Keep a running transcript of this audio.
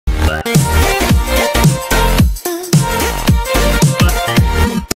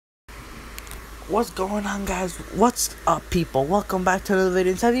What's going on, guys? What's up, people? Welcome back to the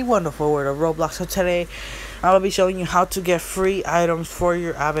video inside the wonderful world of Roblox. So today I'll be showing you how to get free items for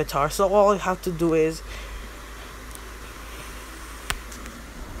your avatar. So all you have to do is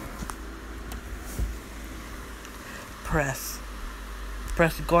press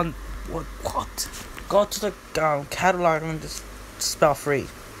go on, what go to the catalog and just spell free.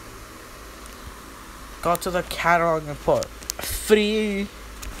 Go to the catalog and put free.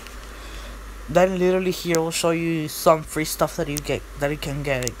 Then literally here will show you some free stuff that you can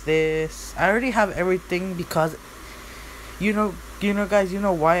get, like this. I already have everything because you know guys, you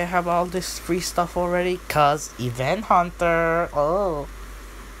know why I have all this free stuff already? Cause Event Hunter. Oh,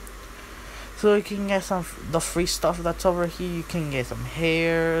 so you can get the free stuff that's over here. You can get some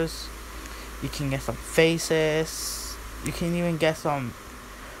hairs, you can get some faces, you can even get some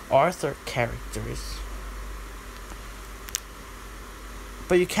Arthur characters.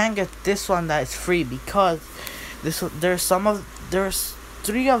 But you can't get this one that is free because there's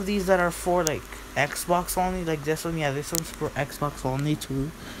 3 of these that are for like Xbox only, like this one. Yeah, this one's for Xbox only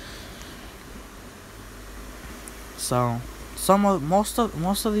too. So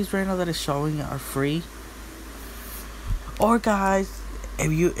most of these right now that is showing are free. Or guys,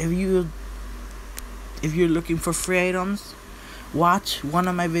 if you're looking for free items, watch one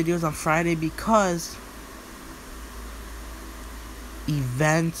of my videos on Friday because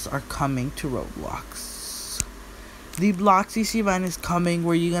events are coming to Roblox. The Bloxies event is coming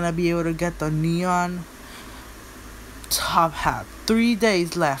where you're gonna be able to get the neon top hat. 3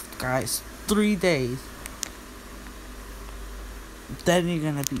 days left, guys. 3 days. Then you're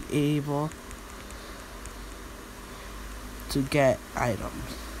gonna be able to get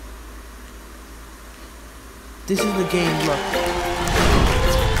items. This is the game, look.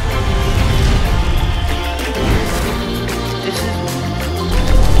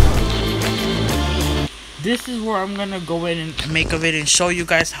 This is where I'm gonna go in and make a video and show you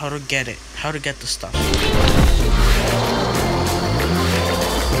guys how to get it, how to get the stuff.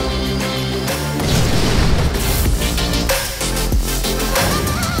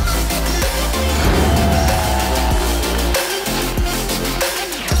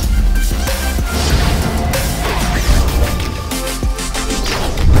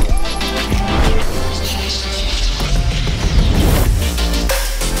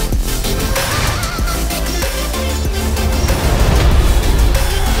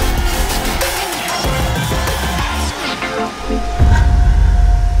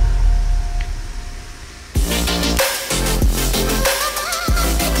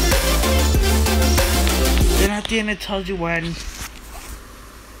 And it tells you when,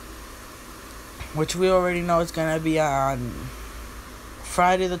 which we already know it's gonna be on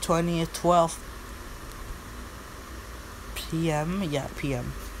Friday the 20th, 12 p.m. Yeah,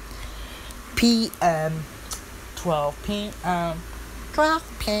 p.m. 12 p.m. 12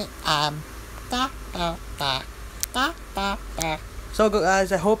 p.m. So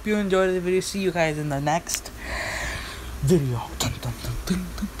guys, I hope you enjoyed the video. See you guys in the next video.